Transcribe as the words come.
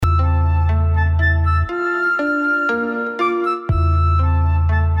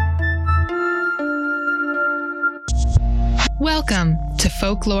Welcome to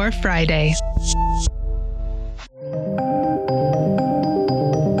Folklore Friday.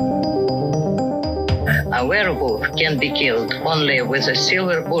 A werewolf can be killed only with a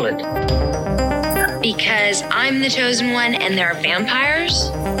silver bullet. Because I'm the chosen one and there are vampires?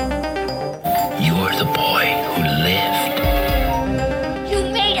 You are the boy who lived.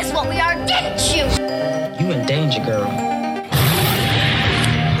 You made us what we are, didn't you? You in danger, girl.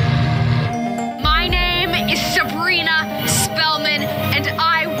 My name is Sabrina Spellman, and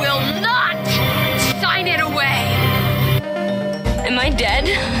I will not sign it away. Am I dead?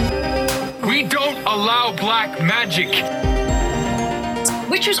 We don't allow black magic.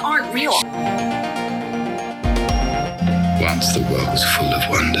 Witches aren't real. Once the world was full of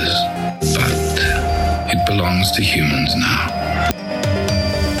wonders, but it belongs to humans now.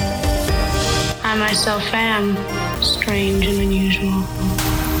 I myself am strange and unusual.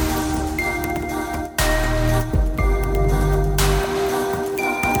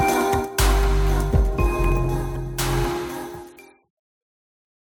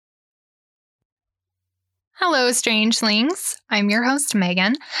 Hello, Strangelings. I'm your host,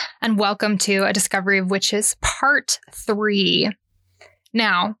 Megan, and welcome to A Discovery of Witches, Part 3.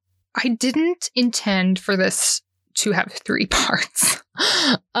 Now, I didn't intend for this to have 3 parts,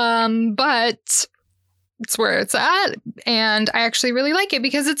 but it's where it's at, and I actually really like it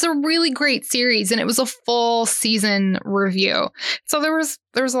because it's a really great series, and it was a full season review. So there was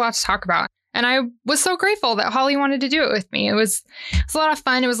a lot to talk about. And I was so grateful that Holly wanted to do it with me. It was a lot of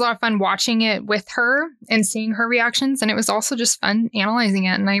fun. It was a lot of fun watching it with her and seeing her reactions. And it was also just fun analyzing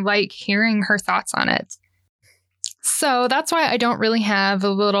it. And I like hearing her thoughts on it. So that's why I don't really have a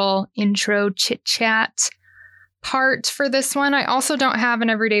little intro chit chat part for this one. I also don't have an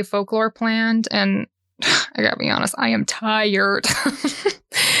everyday folklore planned. And I gotta be honest, I am tired.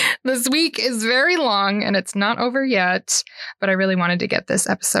 This week is very long and it's not over yet, but I really wanted to get this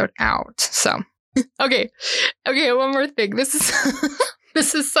episode out. So, okay, one more thing. This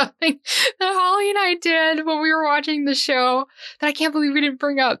is something that Holly and I did when we were watching the show that I can't believe we didn't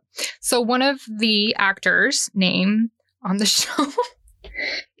bring up. So one of the actors' name on the show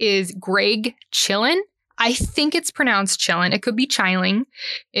is Greg Chillen. I think it's pronounced Chillin. It could be Chiling.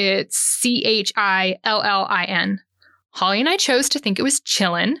 It's Chillin. Holly and I chose to think it was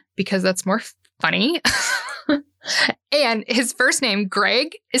Chillin because that's more funny. And his first name,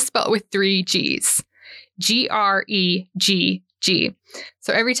 Greg, is spelled with 3 G's. Gregg.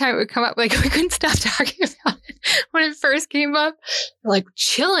 So every time it would come up, like, we couldn't stop talking about it. When it first came up, we're like,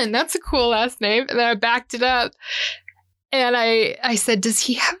 Chillin, that's a cool last name. And then I backed it up. And I said, does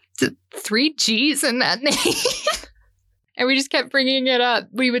he have 3 G's in that name? And we just kept bringing it up.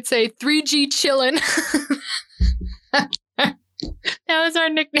 We would say 3G Chillin. That was our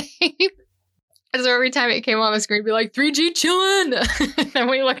nickname. So every time it came on the screen, we'd be like, 3G Chillin. And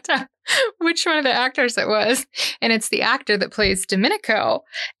we looked up which one of the actors it was. And it's the actor that plays Domenico.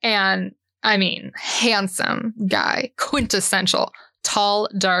 And I mean, handsome guy, quintessential. Tall,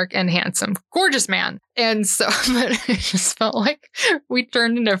 dark, and handsome. Gorgeous man. And so, but it just felt like we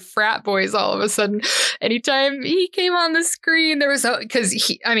turned into frat boys all of a sudden. Anytime he came on the screen, there was, because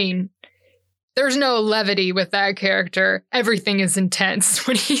there's no levity with that character. Everything is intense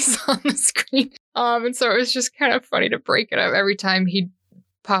when he's on the screen. And so it was just kind of funny to break it up. Every time he'd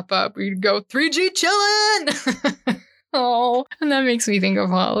pop up, we'd go, 3G Chillin! Oh, and that makes me think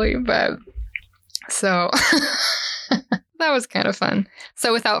of Holly, but so... That was kind of fun.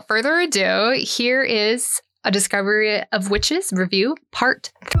 So without further ado, here is A Discovery of Witches review,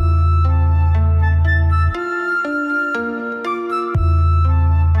 part 3.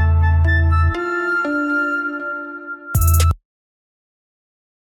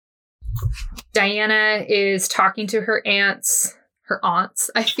 Diana is talking to her aunts.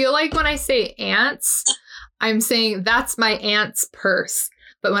 I feel like when I say aunts, I'm saying that's my aunt's purse.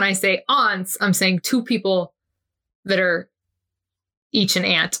 But when I say aunts, I'm saying 2 people that are each an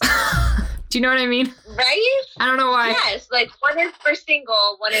aunt. Do you know what I mean? Right? I don't know why. Yes, like one is for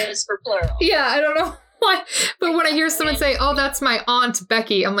single, one is for plural. Yeah, I don't know why. But when I hear someone say, oh, that's my Aunt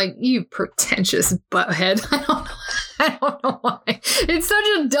Becky, I'm like, you pretentious butthead. I don't know why. It's such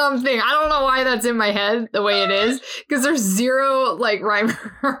a dumb thing. I don't know why that's in my head the way it is. Because there's zero, like, rhyme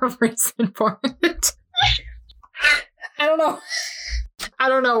or reason for it. I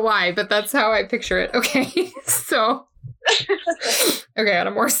don't know why, but that's how I picture it. Okay, so... Okay, on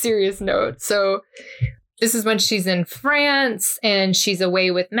a more serious note. So this is when she's in France and she's away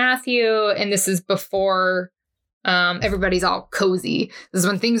with Matthew. And this is before everybody's all cozy. This is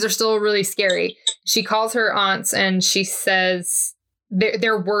when things are still really scary. She calls her aunts and she says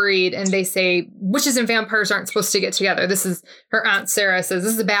they're worried, and they say witches and vampires aren't supposed to get together. This is, her Aunt Sarah says,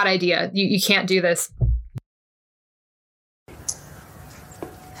 this is a bad idea. You can't do this.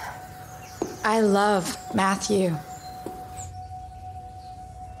 I love Matthew.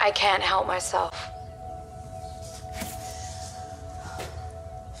 I can't help myself.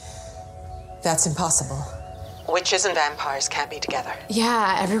 That's impossible. Witches and vampires can't be together.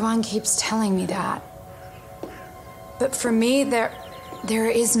 Yeah, everyone keeps telling me that. But for me, there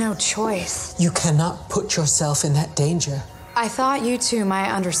is no choice. You cannot put yourself in that danger. I thought you two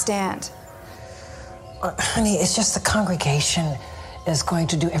might understand. Honey, it's just the congregation is going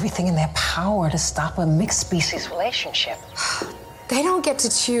to do everything in their power to stop a mixed species relationship. They don't get to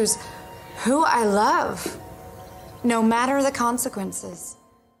choose who I love, no matter the consequences.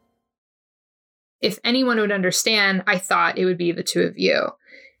 If anyone would understand, I thought it would be the two of you.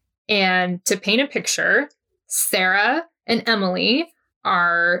 And to paint a picture, Sarah and Emily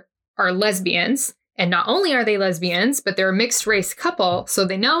are lesbians. And not only are they lesbians, but they're a mixed race couple, so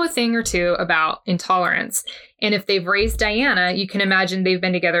they know a thing or two about intolerance. And if they've raised Diana, you can imagine they've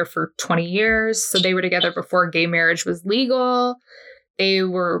been together for 20 years. So they were together before gay marriage was legal. They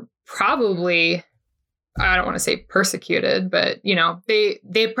were probably, I don't want to say persecuted, but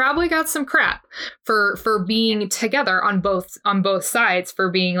they probably got some crap for being together on both sides,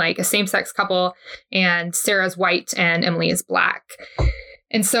 for being like a same-sex couple, and Sarah's white and Emily is black.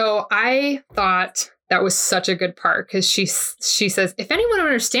 And so I thought that was such a good part, because she says, if anyone would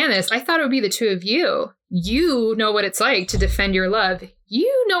understand this, I thought it would be the two of you. You know what it's like to defend your love.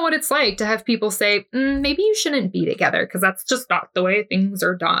 You know what it's like to have people say, maybe you shouldn't be together, because that's just not the way things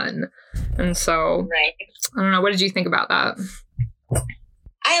are done. And so, right. I don't know. What did you think about that?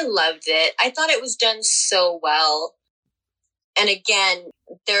 I loved it. I thought it was done so well. And again,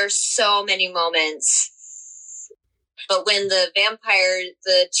 there's so many moments. But when the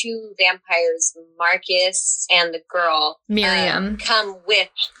two vampires, Marcus and the girl, Miriam, come with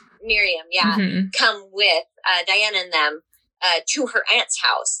Diana and them to her aunt's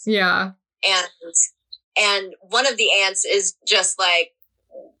house. Yeah. And one of the aunts is just like,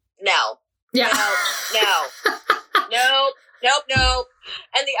 no. Yeah. Nope.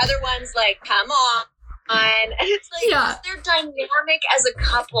 And the other one's like, come on. And it's like, yeah, they're dynamic as a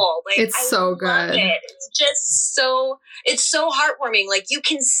couple. Like, it's so good. It's just it's so heartwarming. Like, you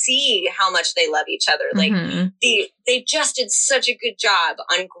can see how much they love each other. Like, they just did such a good job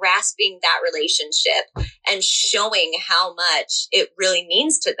on grasping that relationship and showing how much it really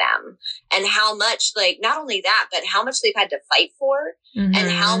means to them, and how much, like, not only that, but how much they've had to fight for, and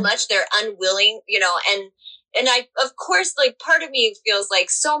how much they're unwilling, and I, of course, like, part of me feels like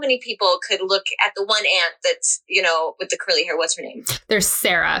so many people could look at the one aunt that's, with the curly hair. What's her name? There's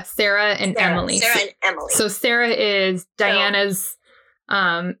Sarah and Emily. Sarah and Emily. So Sarah is Diana's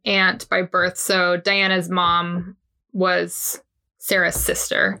aunt by birth. So Diana's mom was Sarah's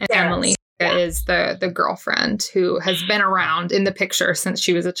sister, and Emily is the girlfriend who has been around in the picture since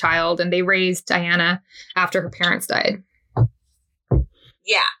she was a child, and they raised Diana after her parents died.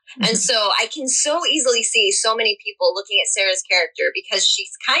 Yeah. And so I can so easily see so many people looking at Sarah's character, because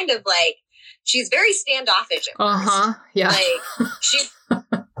she's kind of like, she's very standoffish. Yeah. Like, she's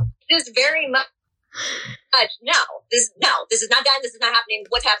just very much, this is not done. This is not happening.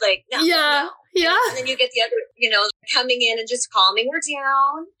 What's happening? No. Yeah. Yeah. And then you get the other, coming in and just calming her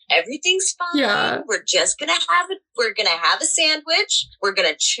down. Everything's fine. Yeah. We're just going to have a sandwich. We're going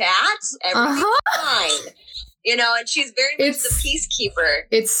to chat. Everything's fine. And she's very much the peacekeeper.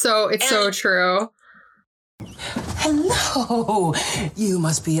 It's so true. Hello. You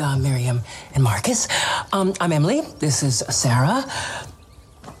must be Miriam and Marcus. I'm Emily. This is Sarah.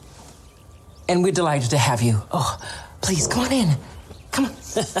 And we're delighted to have you. Oh, please, come on in. Come on.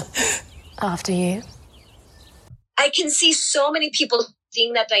 After you. I can see so many people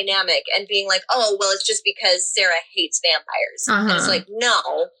seeing that dynamic and being like, oh, well, it's just because Sarah hates vampires. And it's like,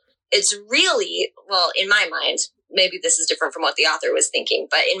 no. It's really, well, in my mind, maybe this is different from what the author was thinking,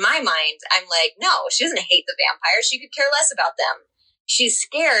 but in my mind, I'm like, no, she doesn't hate the vampires. She could care less about them. She's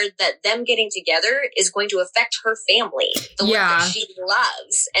scared that them getting together is going to affect her family, the one that she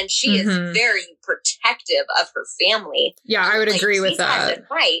loves. And she is very protective of her family. Yeah, I would agree with that.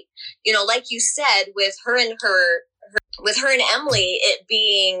 Right. Like you said, with her and Emily, it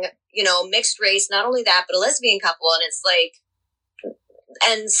being, mixed race, not only that, but a lesbian couple. And it's like,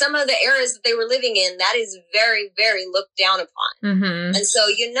 and some of the eras that they were living in, that is very, very looked down upon. And so,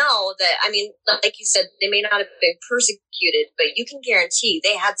 that, like you said, they may not have been persecuted, but you can guarantee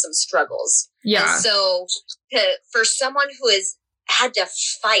they had some struggles. Yeah. And so for someone who has had to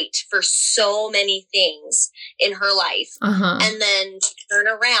fight for so many things in her life. And then to turn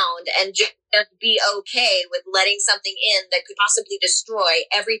around and just be okay with letting something in that could possibly destroy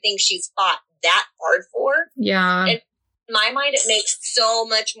everything she's fought that hard for. Yeah. In my mind, it makes so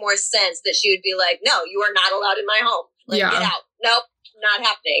much more sense that she would be like, no, you are not allowed in my home. Like, get out. Nope, not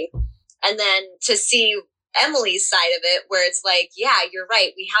happening. And then to see Emily's side of it, where it's like, yeah, you're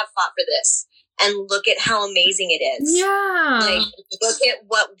right. We have fought for this. And look at how amazing it is. Yeah. Like, look at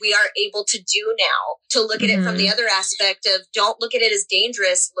what we are able to do now. To look at it from the other aspect of, don't look at it as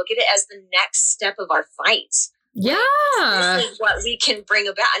dangerous. Look at it as the next step of our fight. Yeah. This is what we can bring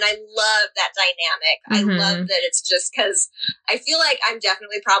about. And I love that dynamic. I love that it's just because I feel like I'm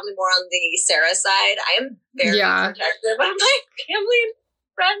definitely probably more on the Sarah side. I am very protective of my family and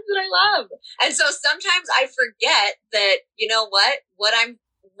friends that I love. And so sometimes I forget that, you know what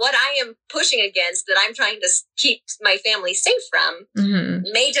I am pushing against, that I'm trying to keep my family safe from,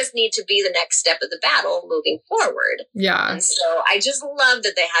 may just need to be the next step of the battle moving forward. Yeah. And so I just love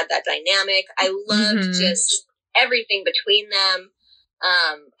that they had that dynamic. I loved just everything between them.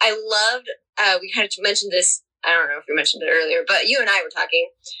 I loved, we kind of mentioned this, I don't know if we mentioned it earlier, but you and I were talking,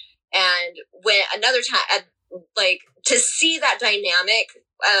 and when another time, like, to see that dynamic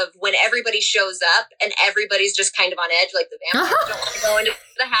of when everybody shows up and everybody's just kind of on edge, like the vampires don't want to go into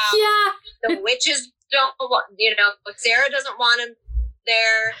the house, the witches don't want, Sarah doesn't want him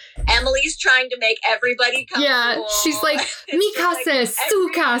there, Emily's trying to make everybody comfortable. She's like, mi casa,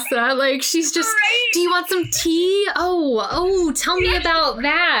 su casa, like, she's just, do you want some tea? Oh, tell me about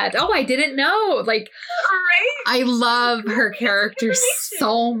that. Oh, I didn't know. Like, I love her character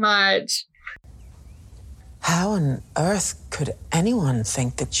so much. How on earth could anyone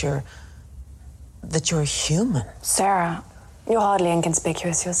think that you're human? Sarah, you're hardly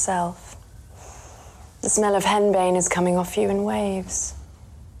inconspicuous yourself. The smell of henbane is coming off you in waves.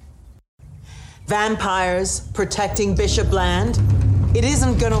 Vampires protecting Bishop Land? It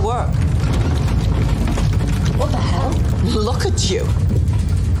isn't gonna work. What the hell? Look at you.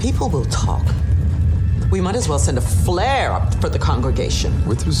 People will talk. We might as well send a flare up for the congregation.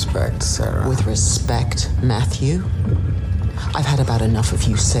 With respect, Sarah. With respect, Matthew. I've had about enough of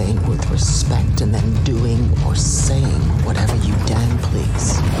you saying with respect and then doing or saying whatever you damn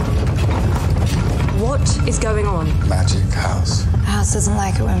please. What is going on? Magic house. The house doesn't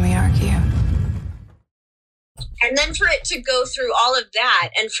like it when we argue. And then for it to go through all of that,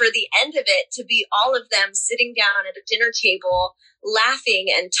 and for the end of it to be all of them sitting down at a dinner table, laughing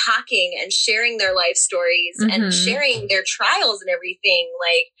and talking and sharing their life stories and sharing their trials and everything,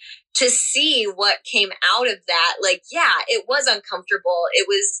 like, to see what came out of that, like, yeah, it was uncomfortable. It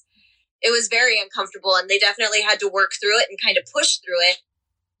was very uncomfortable, and they definitely had to work through it and kind of push through it.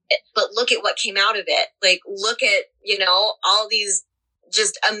 But look at what came out of it. Like, look at, all these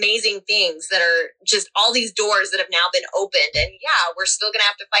just amazing things that are just all these doors that have now been opened. And yeah, we're still going to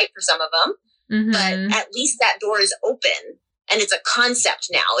have to fight for some of them, but at least that door is open and it's a concept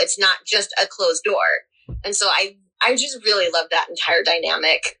now. It's not just a closed door. And so I just really love that entire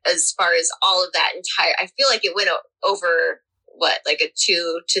dynamic as far as all of that entire, I feel like it went over like a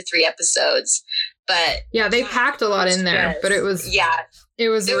 2 to 3 episodes, but yeah, they packed a lot in there, but it was, it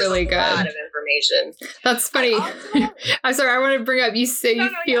was really good. A lot of information. That's funny. I'm sorry. I want to bring up, you say you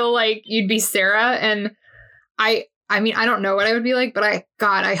feel like you'd be Sarah, and I mean, I don't know what I would be like, but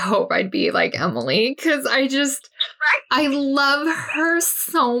I hope I'd be like Emily, because I love her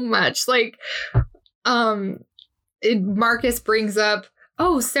so much. Like, Marcus brings up,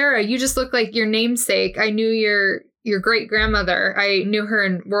 oh, Sarah, you just look like your namesake. I knew your great grandmother. I knew her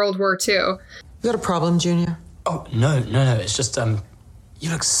in World War II. You got a problem, Junior? Oh, no. It's just,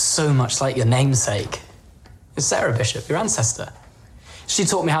 you look so much like your namesake. It's Sarah Bishop, your ancestor. She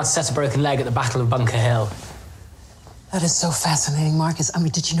taught me how to set a broken leg at the Battle of Bunker Hill. That is so fascinating, Marcus. I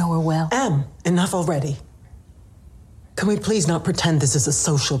mean, did you know her well? Enough already. Can we please not pretend this is a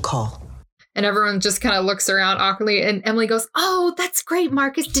social call? And everyone just kind of looks around awkwardly, and Emily goes, oh, that's great,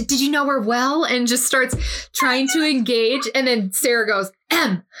 Marcus. Did you know her well? And just starts trying to engage. And then Sarah goes,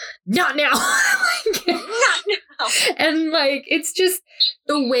 not now. Not now. And like, it's just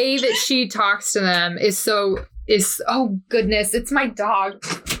the way that she talks to them is oh goodness, it's my dog.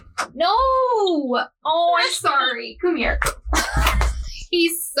 No. Oh, I'm sorry. Come here.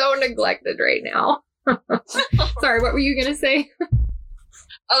 He's so neglected right now. Sorry, what were you going to say?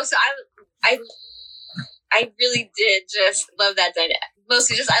 Oh, so I really did just love that dynamic.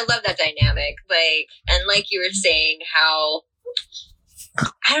 Mostly just, I love that dynamic. Like, and like you were saying, how,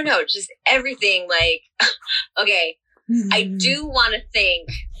 I don't know, just everything, like, okay, I do want to think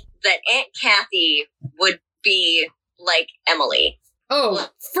that Aunt Kathy would be like Emily. Oh,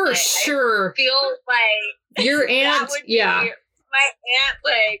 for sure. I feel like your aunt, yeah. My aunt,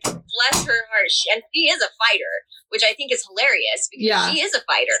 like, bless her heart, and she is a fighter, which I think is hilarious because she is a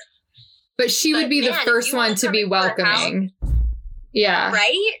fighter. But she would be the first one to be welcoming. Yeah.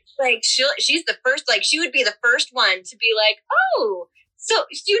 Right? Like, she's the first, like, she would be the first one to be like, oh, so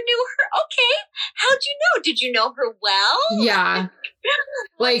you knew her? Okay. How'd you know? Did you know her well? Yeah.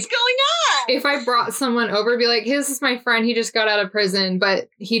 What's going on? If I brought someone over, be like, hey, this is my friend. He just got out of prison, but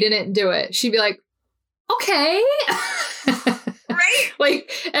he didn't do it. She'd be like, okay. Right?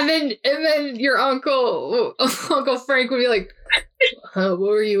 Like, and then your Uncle Frank would be like, what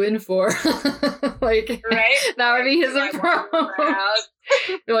were you in for? Like, right? That would be his approach.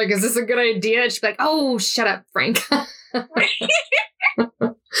 You're like, is this a good idea? She'd be like, oh, shut up, Frank.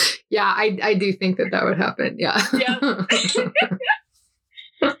 Yeah, I do think that would happen. Yeah.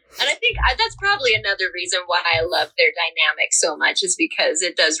 And I think that's probably another reason why I love their dynamic so much, is because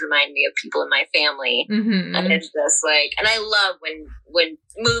it does remind me of people in my family. Mm-hmm. And it's just like, and I love when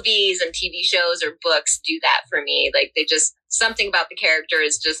movies and TV shows or books do that for me. Like, they just, something about the character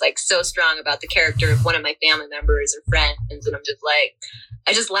is just like so strong about the character of one of my family members or friends. And I'm just like,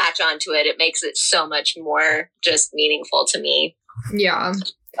 I just latch onto it. It makes it so much more just meaningful to me. Yeah.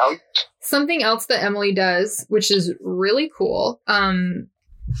 Something else that Emily does, which is really cool.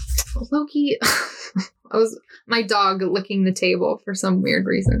 Loki, my dog licking the table for some weird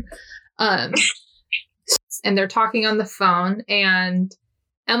reason. And they're talking on the phone, and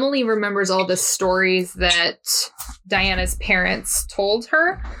Emily remembers all the stories that Diana's parents told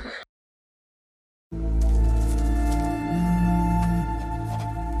her.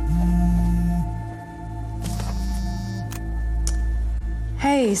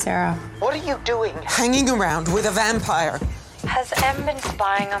 Hey, Sarah. What are you doing hanging around with a vampire? Has Em been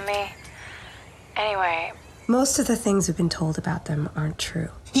spying on me? Anyway, most of the things we've been told about them aren't true.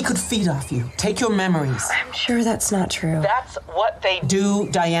 He could feed off you, take your memories. I'm sure that's not true. That's what they do,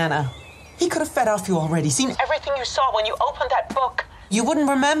 Diana. He could have fed off you already, seen everything you saw when you opened that book. You wouldn't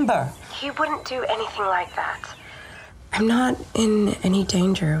remember. He wouldn't do anything like that. I'm not in any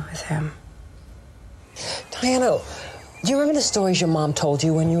danger with him. Diana, do you remember the stories your mom told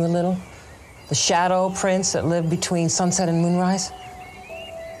you when you were little? The shadow prince that lived between sunset and moonrise?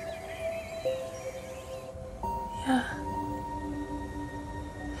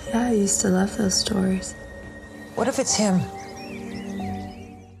 Yeah, I used to love those stories. What if it's him?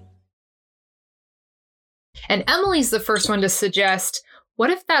 And Emily's the first one to suggest, what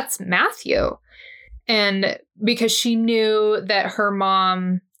if that's Matthew? And because she knew that her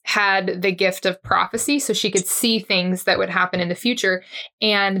mom had the gift of prophecy, so she could see things that would happen in the future.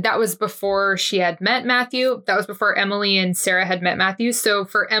 And that was before she had met Matthew. That was before Emily and Sarah had met Matthew. So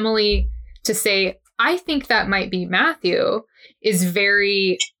for Emily to say, I think that might be Matthew, is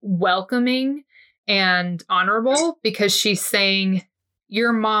very welcoming and honorable, because she's saying,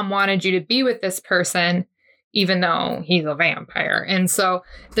 your mom wanted you to be with this person, even though he's a vampire. And so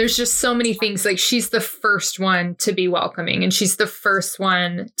there's just so many things. Like, she's the first one to be welcoming, and she's the first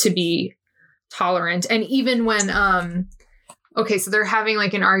one to be tolerant. And even when, so they're having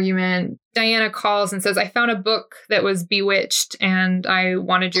like an argument. Diana calls and says, I found a book that was bewitched and I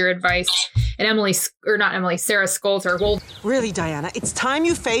wanted your advice. And Sarah scolds her. Well, really, Diana, it's time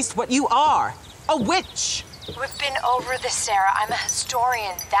you faced what you are, a witch. We've been over this, Sarah. I'm a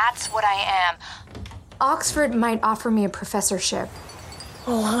historian. That's what I am. Oxford might offer me a professorship.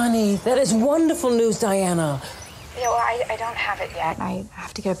 Oh, honey, that is wonderful news, Diana. Yeah, well, I don't have it yet. I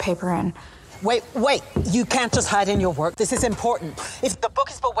have to get a paper in. Wait. You can't just hide in your work. This is important. If the book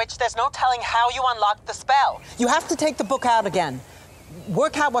is bewitched, there's no telling how you unlock the spell. You have to take the book out again.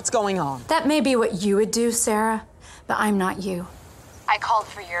 Work out what's going on. That may be what you would do, Sarah, but I'm not you. I called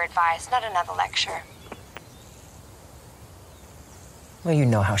for your advice, not another lecture. Well, you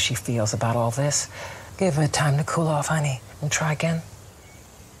know how she feels about all this. Give her time to cool off, honey, and try again.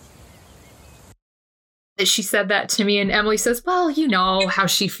 She said that to me, and Emily says, well, you know how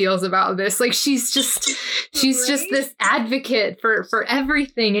she feels about this. Like, she's just this advocate for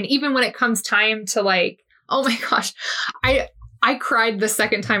everything. And even when it comes time to, like, oh my gosh, I cried the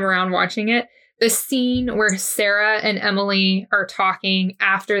second time around watching it. The scene where Sarah and Emily are talking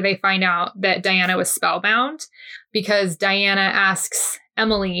after they find out that Diana was spellbound, because Diana asks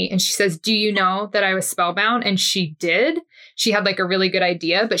Emily and she says, do you know that I was spellbound? And she did. She had like a really good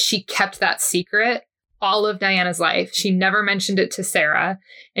idea, but she kept that secret all of Diana's life. She never mentioned it to Sarah,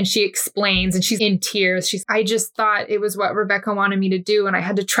 and she explains, and she's in tears. I just thought it was what Rebecca wanted me to do, and I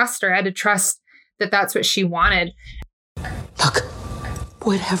had to trust her. I had to trust that that's what she wanted. Look,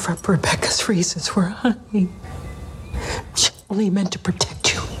 whatever Rebecca's reasons were, honey, only meant to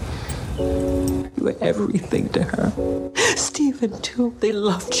protect you. You were everything to her. Stephen, too. They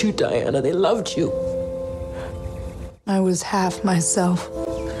loved you, Diana. They loved you. I was half myself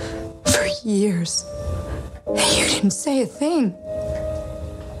for years. And you didn't say a thing.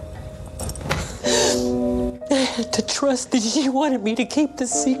 I had to trust that she wanted me to keep the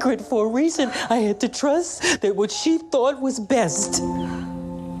secret for a reason. I had to trust that what she thought was best.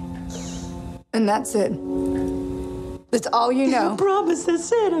 And that's it. That's all you know. I promise,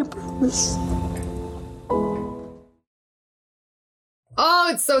 that's it, I promise. Oh,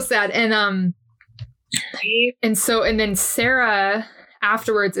 it's so sad. And then Sarah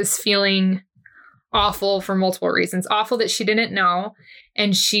afterwards is feeling awful for multiple reasons. Awful that she didn't know.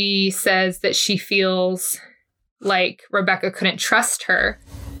 And she says that she feels like Rebecca couldn't trust her.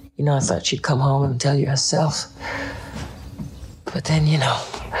 You know, I thought she'd come home and tell you herself. But then, you know,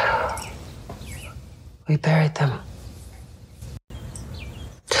 we buried them.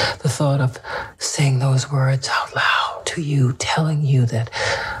 The thought of saying those words out loud to you, telling you that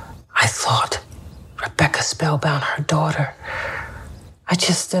I thought Rebecca spellbound her daughter. I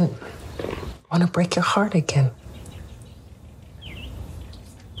just didn't want to break your heart again.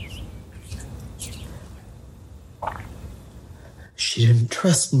 She didn't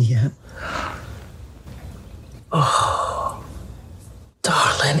trust me yet. Oh,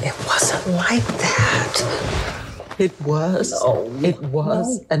 darling, it wasn't like that. It was. No, it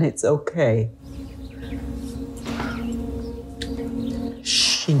was, no. And it's okay.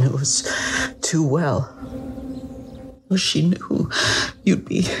 She knew us too well. She knew you'd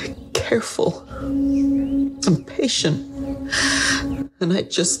be careful and patient. And I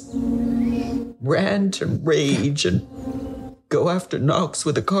just rant and rage and go after Knox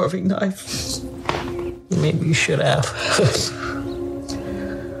with a carving knife. Maybe you should have.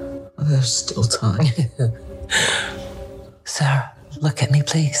 There's still time. Sarah, look at me,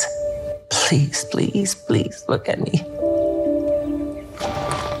 please. Please, please, please, look at me.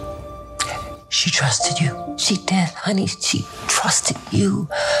 She trusted you. She did, honey. She trusted you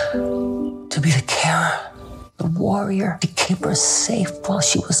to be the carer, the warrior, to keep her safe while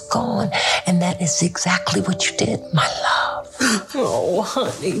she was gone. And that is exactly what you did, my love. Oh,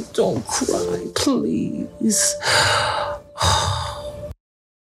 honey, don't cry, please.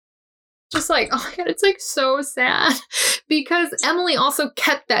 Just like, oh my God, it's like so sad because Emily also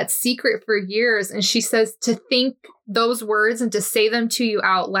kept that secret for years. And she says to think those words and to say them to you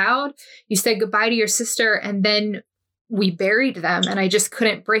out loud. You said goodbye to your sister and then we buried them and I just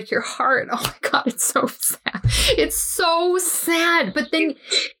couldn't break your heart. Oh my God, it's so sad. It's so sad. But then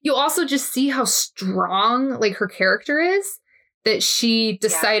you also just see how strong like her character is, that she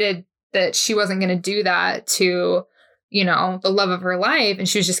decided that she wasn't going to do that to, you know, the love of her life. And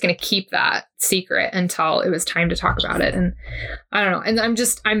she was just going to keep that secret until it was time to talk about it. And I don't know. And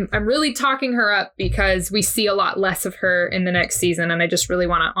I'm really talking her up because we see a lot less of her in the next season. And I just really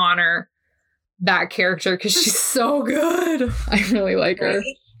want to honor that character because she's so good. I really like her.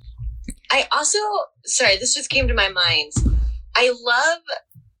 I also, sorry, this just came to my mind. I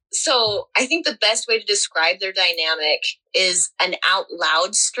think the best way to describe their dynamic is an out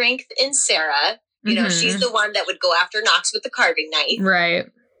loud strength in Sarah. You know, she's the one that would go after Knox with the carving knife. Right.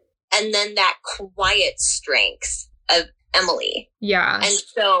 And then that quiet strength of Emily. Yeah. And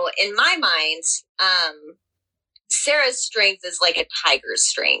so in my mind, Sarah's strength is like a tiger's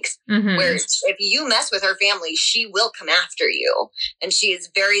strength, where if you mess with her family, she will come after you. And she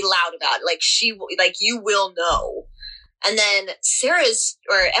is very loud about it. Like you will know. And then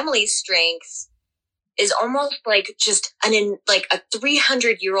Emily's strength is almost like just a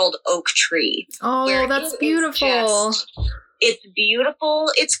 300-year-old oak tree. Oh, that's beautiful. It's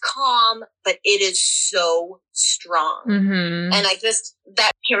beautiful. It's calm, but it is so strong. And I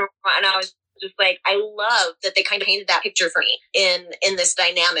was just like, I love that they kind of painted that picture for me in this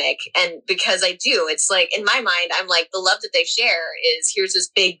dynamic. And because I do, it's like, in my mind, I'm like, the love that they share is here's this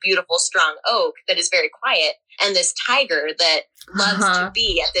big, beautiful, strong oak that is very quiet. And this tiger that loves to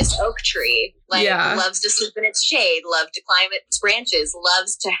be at this oak tree, loves to sleep in its shade, loves to climb its branches,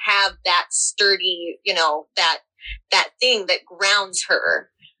 loves to have that sturdy, that thing that grounds her.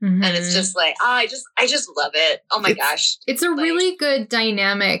 And it's just like, I just love it. Oh my gosh. It's a really good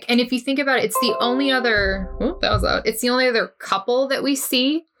dynamic. And if you think about it, it's the only other, it's the only other couple that we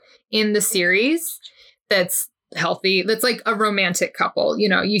see in the series that's healthy. That's like a romantic couple. You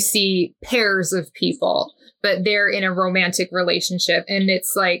know, you see pairs of people, but they're in a romantic relationship. And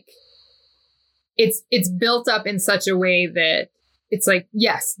it's like, it's built up in such a way that it's like,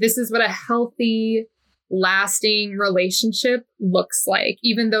 yes, this is what a healthy, lasting relationship looks like,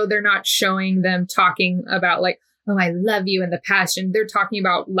 even though they're not showing them talking about like, oh, I love you, and the passion. They're talking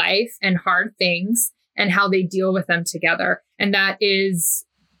about life and hard things and how they deal with them together. And that is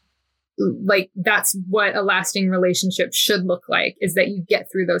like, that's what a lasting relationship should look like, is that you get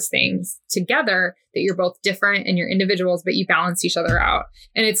through those things together, that you're both different and you're individuals, but you balance each other out.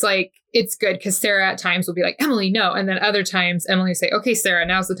 And it's like, it's good because Sarah at times will be like, Emily, no. And then other times Emily will say, okay, Sarah,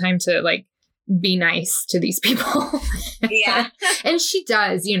 now's the time to like be nice to these people. Yeah. And she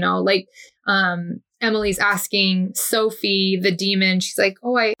does, you know, like Emily's asking Sophie, the demon, she's like,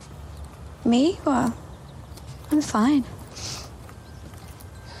 oh, Me? Well, I'm fine.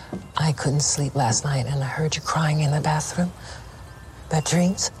 I couldn't sleep last night and I heard you crying in the bathroom. Bad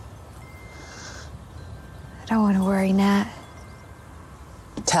dreams? I don't want to worry, Nat.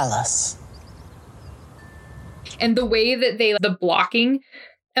 Tell us. And the way that the blocking,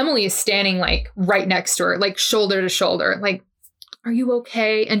 Emily is standing like right next to her, like shoulder to shoulder, like, are you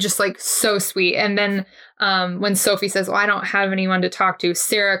okay? And just like so sweet. And then when Sophie says, well, I don't have anyone to talk to,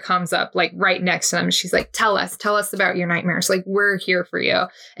 Sarah comes up like right next to them. She's like, tell us about your nightmares. Like, we're here for you.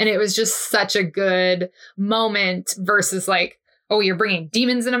 And it was just such a good moment versus like, oh, you're bringing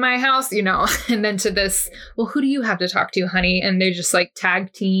demons into my house, you know, and then to this, well, who do you have to talk to, honey? And they just like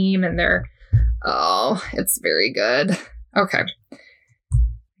tag team and it's very good. Okay.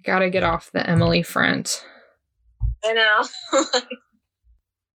 Gotta get off the Emily front. I know.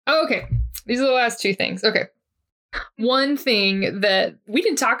 Okay. These are the last two things. Okay. One thing that we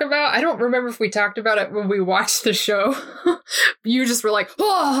didn't talk about, I don't remember if we talked about it when we watched the show. You just were like,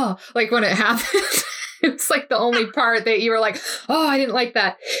 oh, like when it happened. It's like the only part that you were like, oh, I didn't like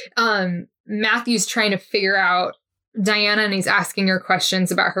that. Matthew's trying to figure out Diana, and he's asking her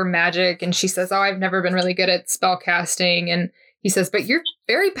questions about her magic. And she says, oh, I've never been really good at spell casting. And he says, but you're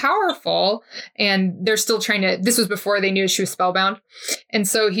very powerful. And they're still trying to, this was before they knew she was spellbound. And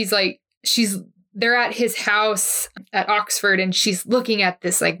so he's like, they're at his house at Oxford and she's looking at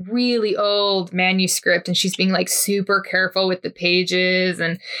this like really old manuscript and she's being like super careful with the pages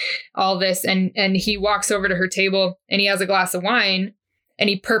and all this. And he walks over to her table and he has a glass of wine and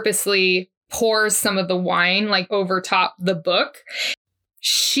he purposely pours some of the wine like over top the book.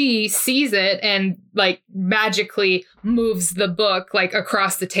 She sees it and like magically moves the book like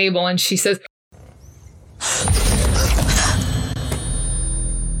across the table. And she says,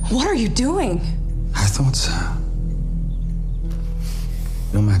 what are you doing? I thought so.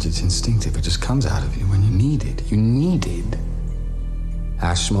 Your magic's instinctive. It just comes out of you when you need it. You needed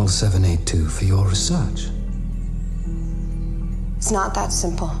Ashmole 782 for your research. It's not that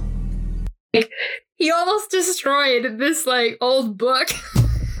simple. He almost destroyed this like old book.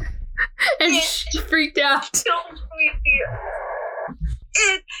 And she freaked out.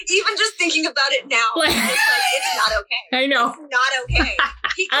 Even just thinking about it now, it's like, it's not okay. I know. It's not okay.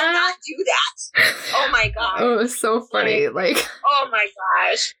 He cannot do that. Oh my gosh. Oh, it was so funny. Like oh my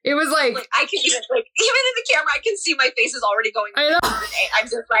gosh. It was like I can even in the camera, I can see my face is already going. I know. I'm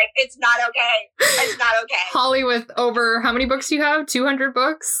just like, it's not okay. It's not okay. Holly, with over how many books do you have? 200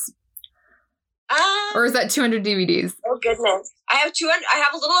 books? Or is that 200 DVDs? Oh goodness. I have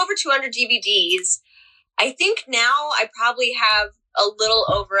a little over 200 DVDs. I think now I probably have a little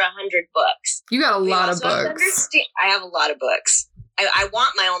over 100 books. You got a lot of books. I have a lot of books. I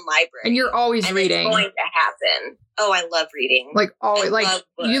want my own library. And you're always reading. It's going to happen. Oh, I love reading. Like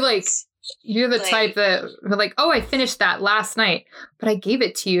always, you're the type that like, oh, I finished that last night, but I gave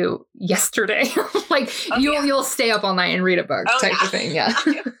it to you yesterday. Like you'll stay up all night and read a book type of thing. Yeah.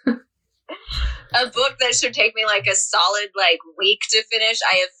 A book that should take me like a solid like week to finish,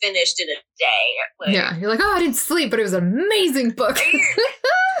 I have finished in a day. Like, yeah, you're like, oh, I didn't sleep, but it was an amazing book.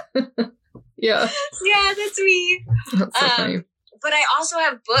 Yeah. Yeah, that's me. That's so funny. But I also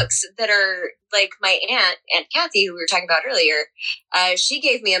have books that are like my Aunt Kathy, who we were talking about earlier. She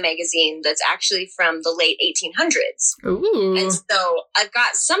gave me a magazine that's actually from the late 1800s. Ooh. And so I've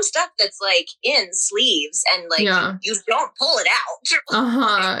got some stuff that's like in sleeves and like you don't pull it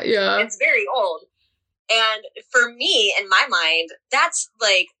out. Yeah. It's very old. And for me, in my mind, that's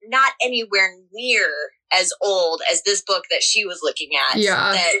like not anywhere near as old as this book that she was looking at.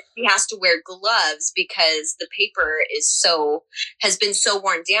 Yeah. That she has to wear gloves because the paper has been so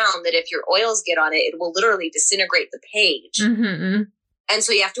worn down that if your oils get on it, it will literally disintegrate the page. Mm-hmm. And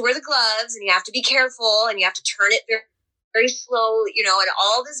so you have to wear the gloves and you have to be careful and you have to turn it very, very slow, you know, and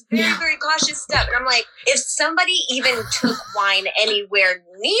all this very, very cautious stuff. And I'm like, if somebody even took wine anywhere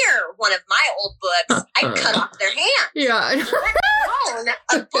near one of my old books, I'd cut off their hand. Yeah. Let alone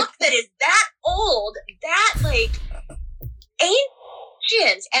a book that is that old, that like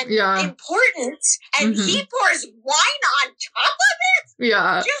ancient and important, and he pours wine on top of it?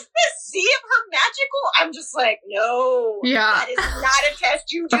 Yeah. Just the sea of her magical. I'm just like, no. Yeah. That is not a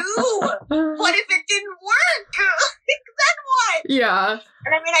test you do. What if it didn't work? Then what? Yeah.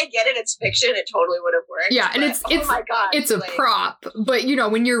 And I mean, I get it. It's fiction. It totally would have worked. Yeah, and it's oh my God, it's a prop. But, you know,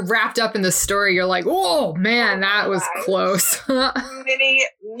 when you're wrapped up in the story, you're like, oh, man, that was close.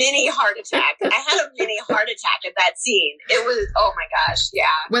 mini heart attack. I had a mini heart attack at that scene. It was, oh my gosh, yeah.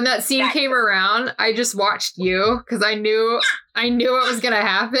 When that scene came around, I just watched you because I knew what was going to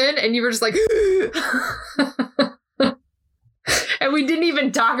happen. And you were just like, and we didn't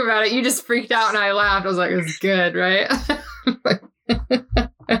even talk about it. You just freaked out and I laughed. I was like, it was good, right?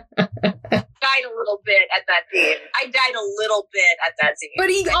 Died a little bit at that scene. I died a little bit at that scene. But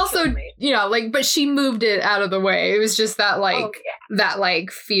he also, you know, like, but she moved it out of the way. It was just that, like, that, like,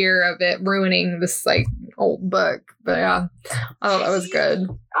 fear of it ruining this, like, old book. But yeah, I thought that was good.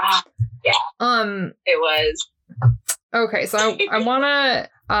 Yeah. It was. Okay, so I want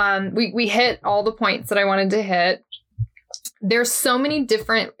to, we hit all the points that I wanted to hit. There's so many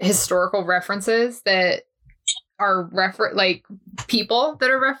different historical references that are like people that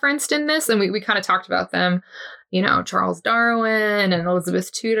are referenced in this. And we kind of talked about them, you know, Charles Darwin and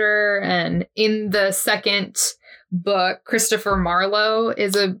Elizabeth Tudor. And in the second book, Christopher Marlowe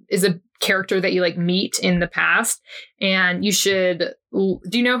is a character that you like meet in the past. And you should, do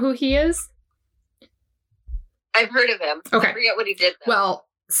you know who he is? I've heard of him. Okay. I forget what he did, though. Well,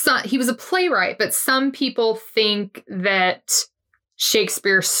 he was a playwright, but some people think that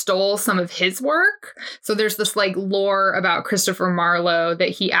Shakespeare stole some of his work. So there's this like lore about Christopher Marlowe that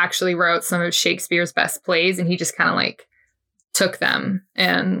he actually wrote some of Shakespeare's best plays and he just kind of like took them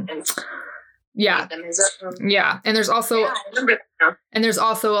and yeah. Yeah. And there's also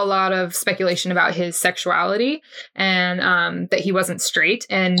a lot of speculation about his sexuality and that he wasn't straight.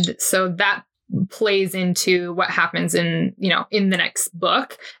 And so that plays into what happens in the next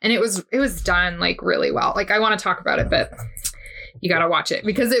book. And it was done like really well. Like I want to talk about it, but you got to watch it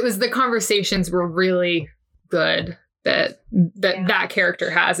because the conversations were really good that character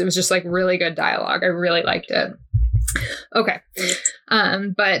has. It was just like really good dialogue. I really liked it. Okay.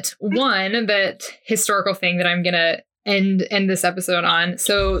 But that historical thing that I'm going to end this episode on.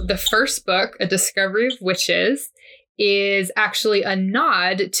 So the first book, A Discovery of Witches, is actually a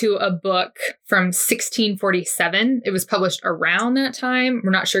nod to a book from 1647. It was published around that time.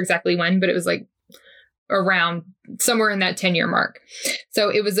 We're not sure exactly when, but it was like around somewhere in that 10-year mark. So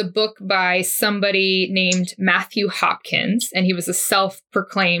it was a book by somebody named Matthew Hopkins, and he was a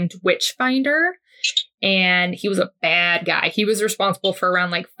self-proclaimed witch finder. And he was a bad guy. He was responsible for around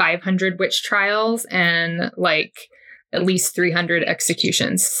like 500 witch trials and like at least 300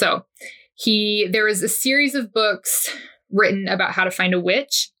 executions. So there was a series of books written about how to find a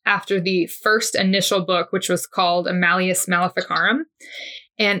witch after the first initial book, which was called Malleus Maleficarum.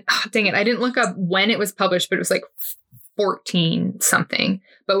 And dang it, I didn't look up when it was published, but it was like 14 something.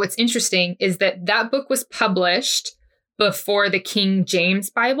 But what's interesting is that book was published before the King James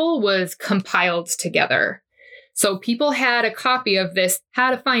Bible was compiled together. So people had a copy of this How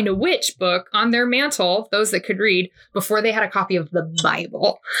to Find a Witch book on their mantle, those that could read, before they had a copy of the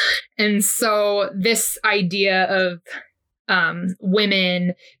Bible. And so this idea of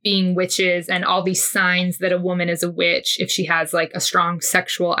women being witches and all these signs that a woman is a witch, if she has like a strong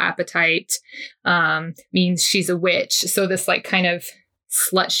sexual appetite, means she's a witch. So this like kind of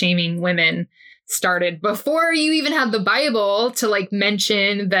slut shaming women started before you even had the Bible to like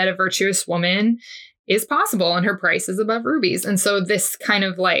mention that a virtuous woman is possible and her price is above rubies. And so this kind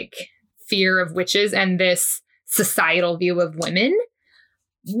of like fear of witches and this societal view of women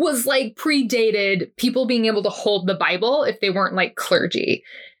was like predated people being able to hold the Bible if they weren't like clergy.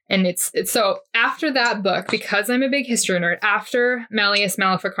 And it's so after that book, because I'm a big history nerd, after Malleus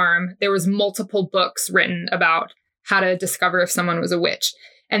Maleficarum, there was multiple books written about how to discover if someone was a witch.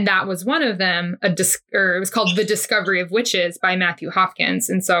 And that was one of them, it was called The Discovery of Witches by Matthew Hopkins.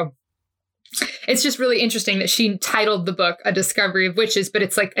 And so it's just really interesting that she titled the book A Discovery of Witches, but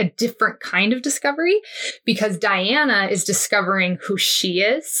it's like a different kind of discovery because Diana is discovering who she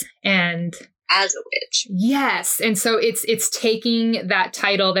is and as a witch. Yes. And so it's taking that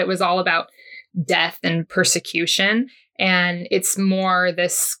title that was all about death and persecution. And it's more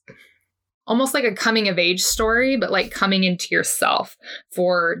this almost like a coming of age story, but like coming into yourself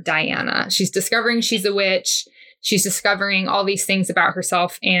for Diana. She's discovering she's a witch. She's discovering all these things about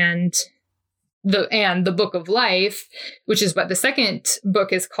herself and the Book of Life, which is what the second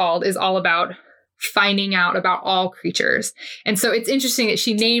book is called, is all about finding out about all creatures. And so it's interesting that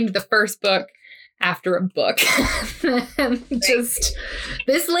she named the first book after a book. And just,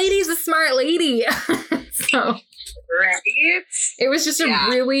 this lady's a smart lady. So Right? It was just a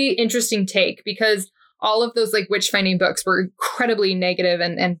really interesting take because all of those like witch-finding books were incredibly negative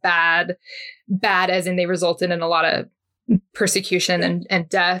and bad as in they resulted in a lot of persecution and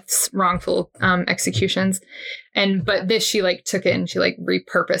deaths, wrongful executions. But this, she like took it and she like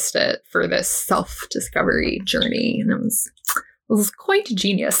repurposed it for this self-discovery journey. And it was quite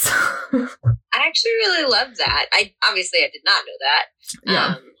genius. I actually really loved that. I did not know that.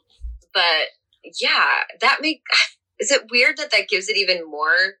 Yeah. But yeah, is it weird that gives it even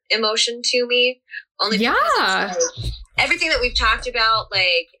more emotion to me? Only because it's like, everything that we've talked about,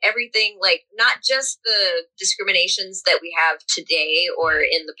 like everything, like not just the discriminations that we have today or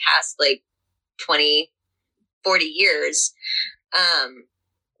in the past, like 20, 40 years,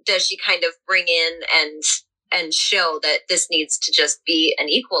 does she kind of bring in and show that this needs to just be an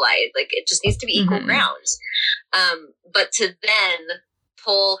equalized, like it just needs to be equal grounds. But to then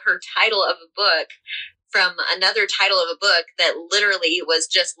pull her title of a book from another title of a book that literally was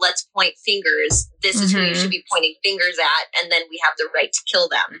just, let's point fingers. This is who you should be pointing fingers at. And then we have the right to kill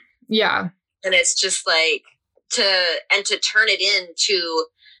them. Yeah. And it's just like to turn it into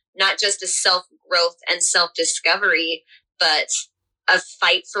not just a self-growth and self-discovery, but a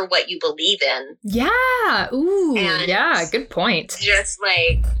fight for what you believe in. Yeah. Ooh. And yeah. Good point. Just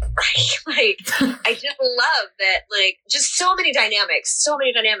like, right. Like, I just love that, like, just so many dynamics. And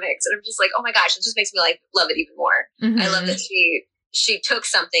I'm just like, oh my gosh, it just makes me like love it even more. I love that she took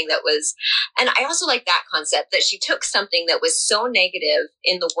something that was, and I also like that concept that she took something that was so negative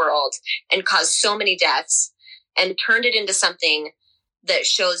in the world and caused so many deaths and turned it into something that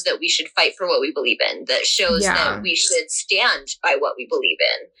shows that we should fight for what we believe in, that shows that we should stand by what we believe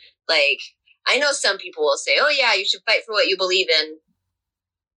in. Like, I know some people will say, oh yeah, you should fight for what you believe in.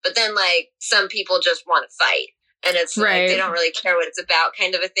 But then like some people just want to fight and it's like, they don't really care what it's about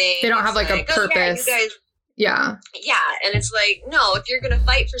kind of a thing. They don't have like a purpose. Oh, yeah, you guys, yeah. And it's like, no, if you're going to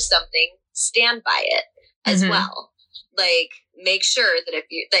fight for something, stand by it as well. Like, make sure that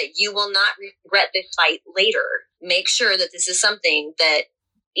that you will not regret this fight later. Make sure that this is something that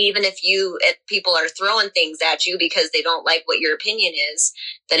even if people are throwing things at you because they don't like what your opinion is,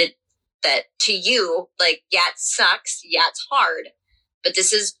 that to you, like, yeah, it sucks. Yeah, it's hard, but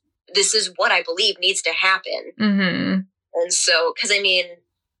this is what I believe needs to happen. And so, cause I mean,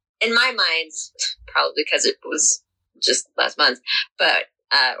 in my mind, probably because it was just last month, but,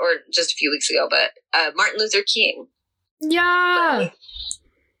 or just a few weeks ago, but, Martin Luther King. Yeah. Like,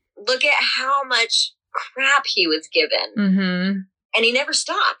 look at how much crap he was given. And he never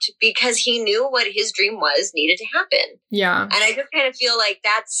stopped because he knew what his dream was needed to happen. Yeah. And I just kind of feel like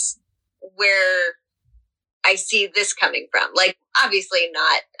that's where I see this coming from. Like, obviously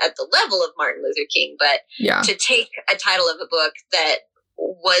not at the level of Martin Luther King, but to take a title of a book that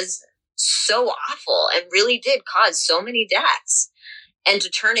was so awful and really did cause so many deaths and to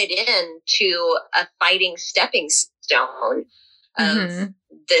turn it into a fighting stepping stone of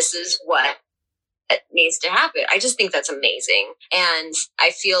this is what needs to happen. I just think that's amazing. And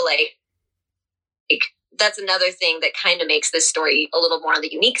I feel like that's another thing that kind of makes this story a little more on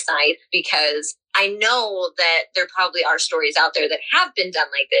the unique side, because I know that there probably are stories out there that have been done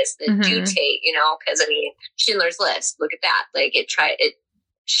like this that do take, because I mean, Schindler's List, look at that. Like it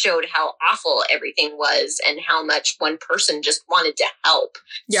showed how awful everything was and how much one person just wanted to help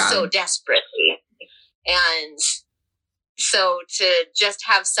so desperately. And so to just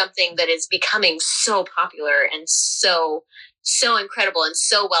have something that is becoming so popular and so incredible and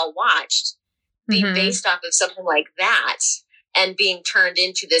so well watched be based off of something like that and being turned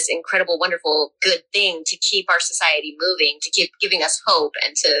into this incredible, wonderful, good thing to keep our society moving, to keep giving us hope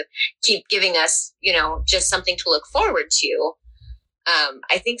and to keep giving us, just something to look forward to.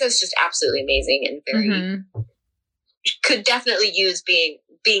 I think that's just absolutely amazing and very could definitely use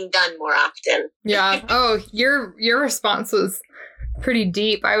being done more often. Yeah. Oh, your response was pretty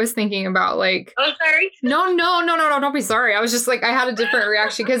deep. I was thinking about like, oh, sorry. No, don't be sorry. I was just like, I had a different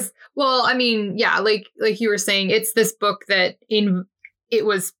reaction because, well, I mean, yeah, like you were saying, it's this book that it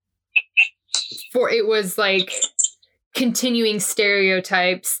was like continuing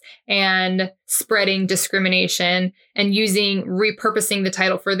stereotypes and spreading discrimination and repurposing the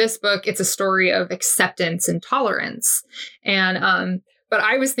title for this book. It's a story of acceptance and tolerance. And, but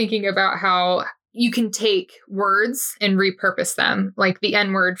I was thinking about how you can take words and repurpose them, like the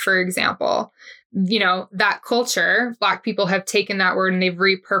N-word, for example. That culture, Black people have taken that word and they've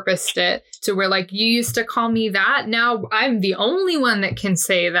repurposed it to where, like, you used to call me that. Now I'm the only one that can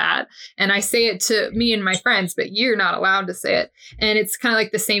say that. And I say it to me and my friends, but you're not allowed to say it. And it's kind of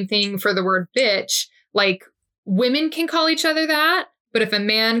like the same thing for the word bitch. Like, women can call each other that, but if a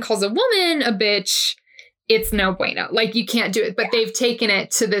man calls a woman a bitch, it's no bueno. Like, you can't do it. But they've taken it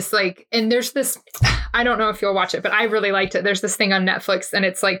to this, like, and there's this, I don't know if you'll watch it, but I really liked it. There's this thing on Netflix, and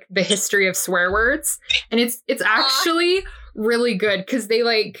it's like the history of swear words. And it's actually really good, because they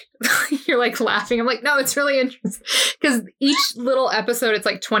like, you're like laughing. I'm like, no, it's really interesting. Because each little episode, it's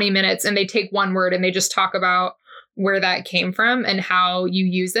like 20 minutes, and they take one word and they just talk about where that came from and how you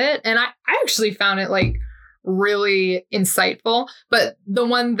use it. And I actually found it like really insightful. But the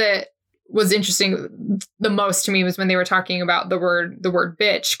one that was interesting the most to me was when they were talking about the word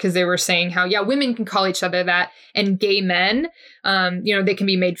bitch, because they were saying how, yeah, women can call each other that, and gay men, they can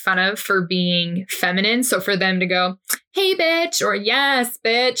be made fun of for being feminine. So for them to go, hey, bitch, or yes,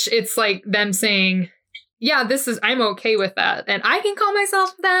 bitch, it's like them saying, yeah, I'm okay with that. And I can call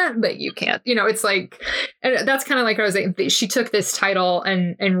myself that, but you can't. It's like, and that's kind of like I was saying, she took this title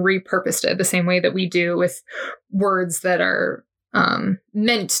and repurposed it the same way that we do with words that are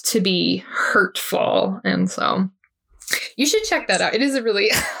meant to be hurtful. And so you should check that out. It is a really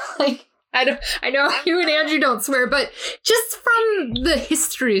like, I know you and Andrew don't swear, but just from the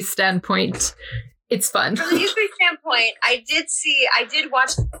history standpoint, it's fun. From the history standpoint, I did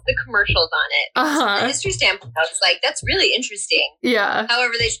watch the commercials on it. From the history standpoint, I was like, that's really interesting. Yeah.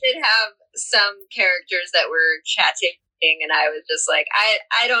 However, they did have some characters that were chatting, and I was just like,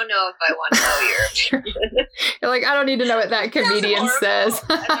 I don't know if I want to know your opinion. You're like, I don't need to know what that comedian says.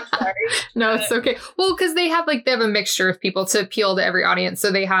 I'm sorry. No, it's okay. Well, because they have a mixture of people to appeal to every audience.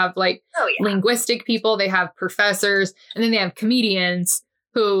 So they have linguistic people, they have professors, and then they have comedians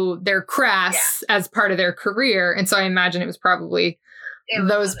who they're crass as part of their career. And so I imagine it was probably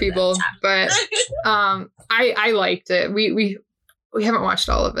those people. But I liked it. We haven't watched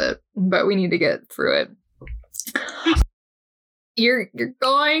all of it, but we need to get through it. You're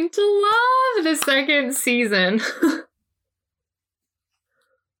going to love the second season.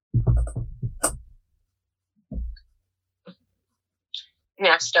 I'm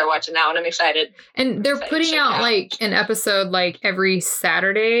gonna have to start watching that one. I'm excited. And they're putting out like an episode like every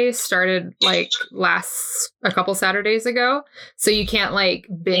Saturday, started like a couple Saturdays ago. So you can't like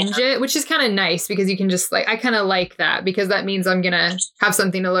binge it, which is kind of nice, because you can just like, I kind of like that, because that means I'm going to have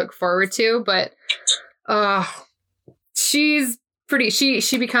something to look forward to. But she's pretty,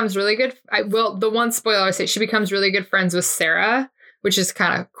 she becomes really good. The one spoiler I say, she becomes really good friends with Sarah, which is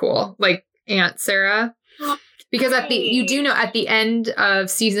kind of cool. Like Aunt Sarah. Because at the end of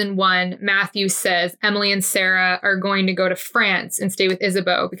season 1, Matthew says Emily and Sarah are going to go to France and stay with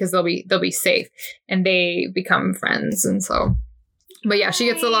Isabeau because they'll be safe, and they become friends. And so, but yeah, she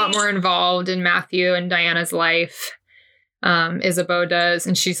gets a lot more involved in Matthew and Diana's life. Isabeau does,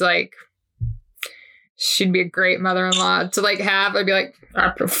 and she's like, she'd be a great mother-in-law to like have. I'd be like,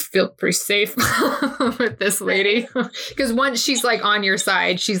 I feel pretty safe with this lady, because once she's like on your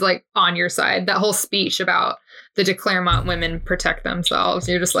side, she's like on your side. That whole speech about the de Clermont women protect themselves,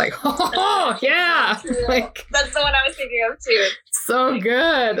 you're just like, oh yeah, like that's the one I was thinking of too. So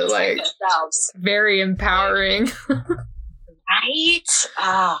good, like very empowering. Right?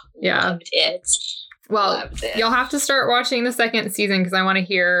 Yeah. Loved it. Well, you'll have to start watching the second season, because I want to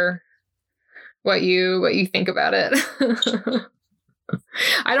hear what you think about it.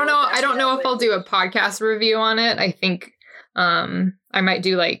 I don't know if I'll do a podcast review on it. I think I might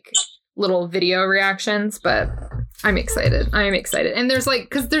do like little video reactions, but I'm excited. And there's like,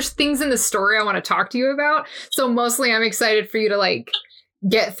 because there's things in the story I want to talk to you about. So mostly I'm excited for you to like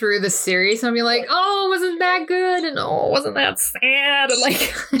get through the series and be like, oh, wasn't that good? And oh, wasn't that sad? And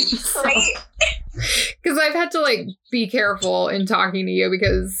like, because I've had to like be careful in talking to you,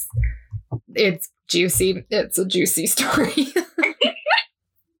 because it's juicy. It's a juicy story.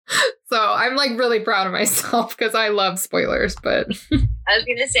 So I'm like really proud of myself, because I love spoilers. But I was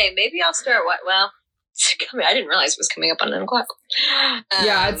gonna say, maybe I'll start. I didn't realize it was coming up on 9 o'clock.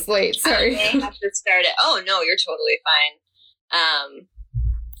 Yeah, it's late. Sorry. I may have to start it. Oh no, you're totally fine.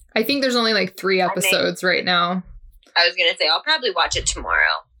 I think there's only like 3 episodes right now. I was gonna say I'll probably watch it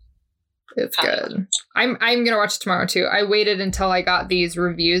tomorrow. It's good. I'm gonna watch it tomorrow too. I waited until I got these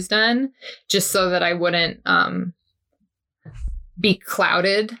reviews done, just so that I wouldn't be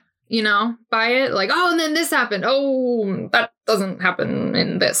clouded, by it. Like, oh, and then this happened. Oh, that doesn't happen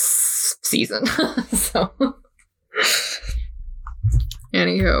in this season. So,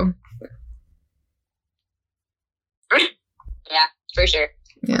 anywho. Yeah, for sure.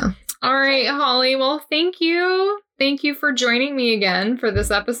 Yeah. All right, Holly. Well, thank you. Thank you for joining me again for this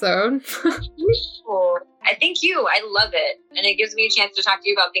episode. I thank you. I love it. And it gives me a chance to talk to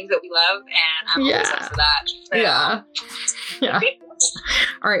you about things that we love. And I'm always up for that. So. Yeah.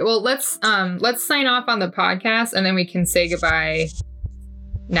 All right. Well, let's sign off on the podcast, and then we can say goodbye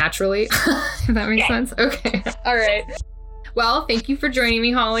naturally. If that makes sense. Okay. All right. Well, thank you for joining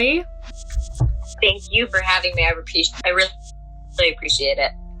me, Holly. Thank you for having me. I really appreciate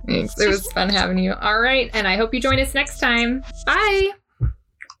it. Thanks. It was fun having you. All right. And I hope you join us next time. Bye.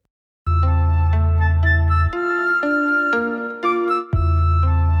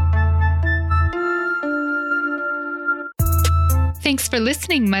 Thanks for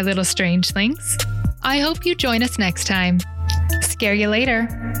listening, my little strangelings. I hope you join us next time. Scare you later.